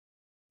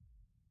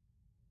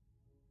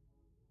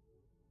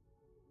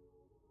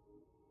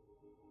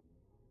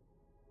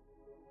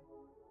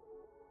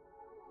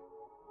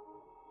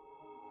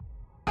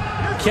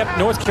kept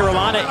North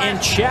Carolina in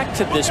check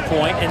to this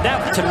point, and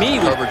that, to me,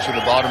 coverage to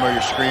the bottom of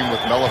your screen with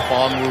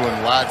Melifonwu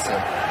and Ladson.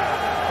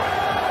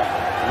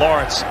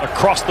 Lawrence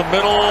across the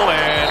middle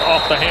and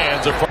off the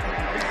hands of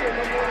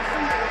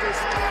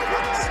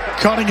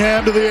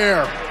Cunningham to the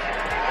air,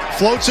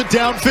 floats it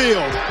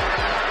downfield.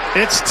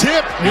 It's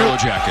tipped. Yellow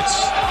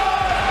Jackets.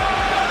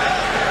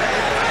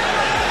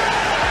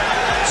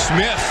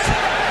 Smith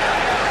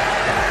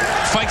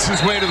fights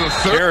his way to the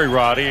third. Gary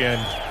Roddy,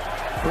 and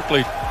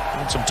quickly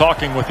doing some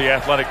talking with the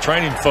athletic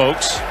training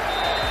folks.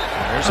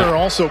 They're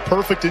also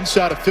perfect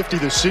inside of 50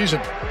 this season.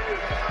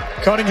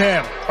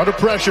 Cunningham under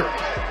pressure.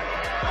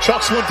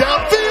 Chucks one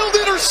downfield,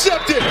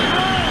 intercepted.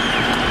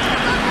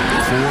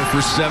 4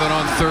 for 7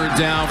 on third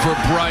down for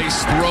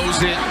Bryce.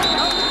 Throws it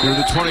near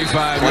the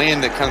 25.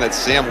 Playing that kind of that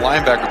Sam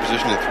linebacker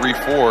position at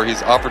 3-4,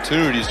 his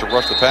opportunities to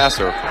rush the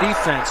passer.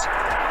 defense.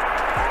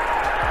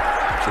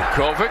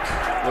 Dracovic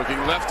looking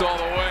left all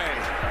the way.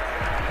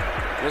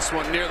 This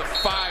one near the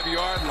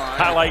 5-yard line.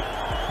 Highlight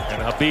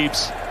and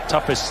Habib's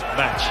toughest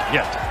match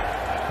yet.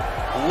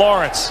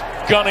 Lawrence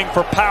gunning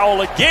for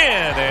Powell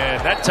again,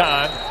 and that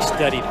time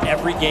Studied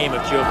every game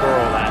of Joe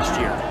Burrow last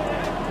year.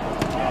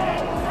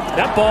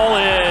 That ball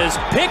is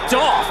picked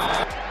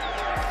off.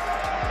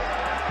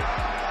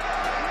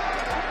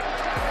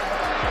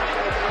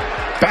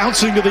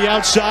 Bouncing to the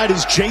outside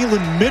is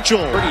Jalen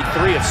Mitchell.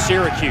 33 of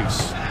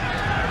Syracuse.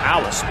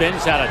 Allen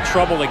spins out of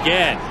trouble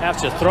again.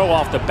 Has to throw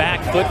off the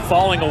back foot,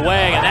 falling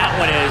away, and that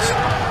one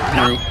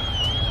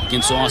is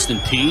against Austin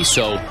Peay,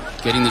 so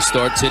getting the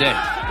start today.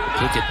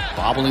 Pickett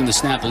bobbling the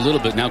snap a little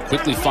bit, now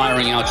quickly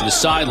firing out to the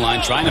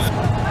sideline, trying to...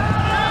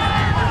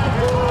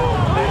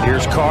 And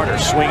here's Carter,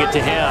 swing it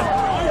to him.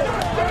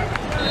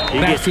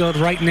 Backfield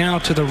right now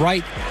to the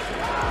right.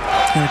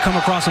 And come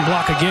across and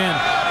block again.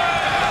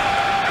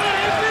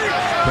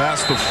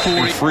 Past the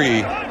 40.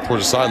 Free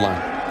towards the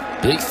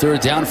sideline. Big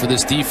third down for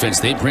this defense.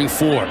 They bring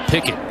 4.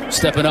 Pickett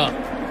stepping up.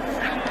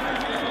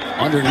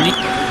 Underneath.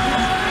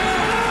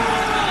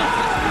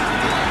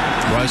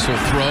 Bryce will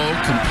throw,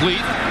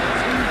 complete.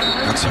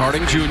 That's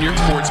Harding Jr.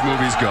 Sports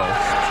movies go.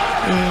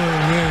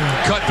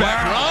 Cut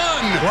back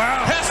run.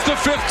 Wow. Past the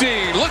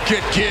 50. Look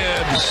at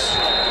Gibbs.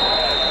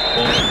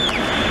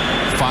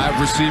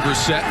 5 receiver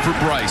set for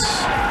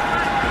Bryce.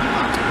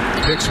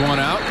 Picks one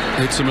out.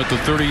 Hits him at the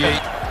 38.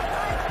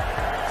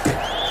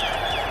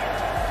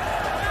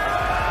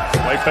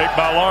 play fake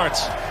by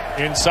Lawrence.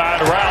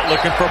 Inside route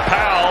looking for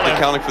Powell.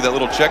 Accounting for that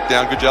little check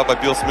down. Good job by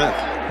Beal Smith.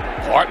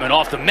 Hartman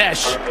off the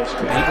mesh. It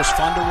was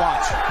fun to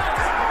watch.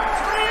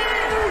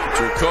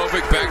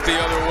 Dracovic back the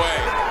other way.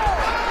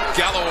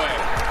 Galloway.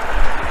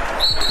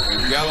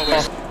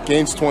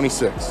 Gains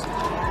 26. They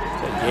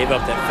gave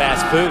up that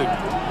fast food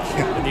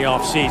in the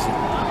offseason.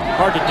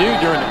 Hard to do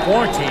during the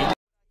quarantine.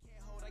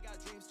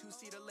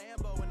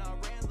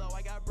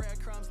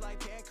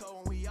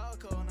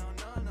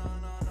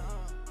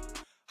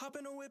 Hop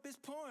in the whip is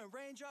pouring,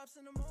 raindrops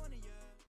in the morning.